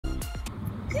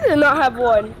You do not have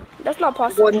one. That's not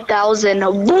possible. 1,000.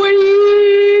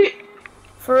 Boy!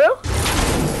 For real?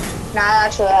 Nah, I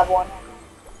actually have one.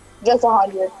 Just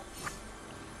 100.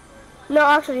 No,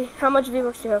 actually, how much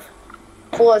V-Bucks do you have?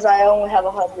 Fools, I only have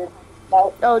 100.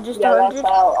 Oh, just yeah, 100? that's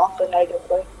how often I get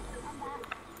play.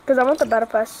 Because I want the battle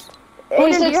pass.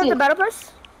 Aiden, do you have the battle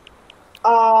pass?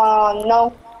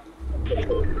 No.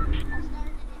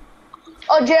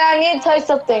 Oh, Jay, I need to tell you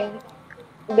something.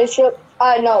 Bishop,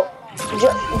 no.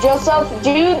 Joseph,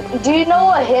 do you know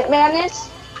what Hitman is?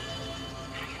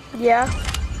 Yeah.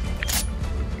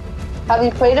 Have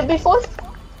you played it before?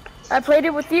 I played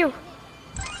it with you.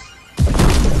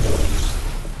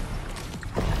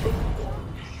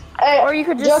 Hey, or you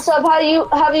could just... Joseph,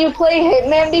 have you played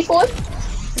Hitman before?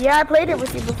 Yeah, I played it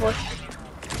with you before.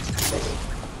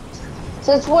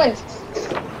 Since when?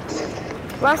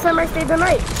 Last time I stayed the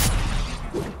night.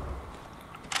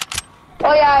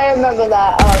 Oh yeah, I remember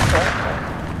that. Oh, okay.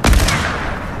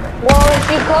 Well, if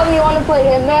you come, you want to play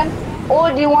Hitman?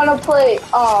 Or do you want to play,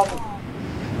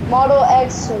 Model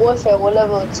X Warfare,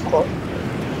 whatever it's called?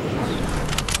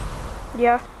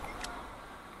 Yeah.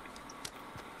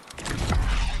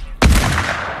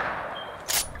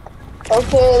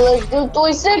 Okay, let's do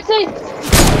 360.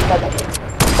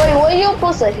 Wait, what are you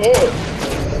supposed to hit?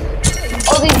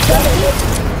 Oh, these duckies?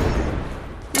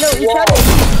 No, each other.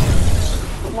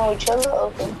 No, each other?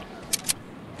 Okay.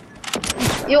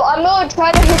 Yo, I'm gonna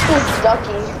try to hit this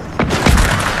ducky.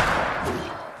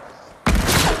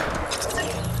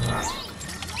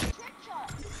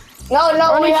 No,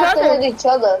 we have to hit each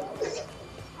other.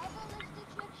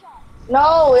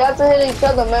 No, we have to hit each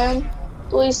other, man.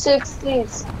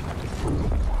 360s.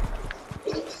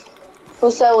 Who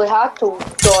said we had to?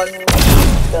 Dun,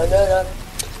 dun, dun, dun.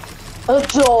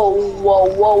 Whoa, whoa,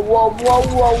 whoa, whoa,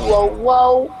 whoa, whoa,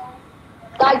 whoa.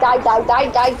 Die.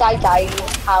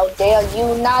 How dare you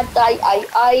not die?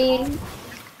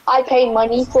 I paid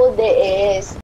money for this.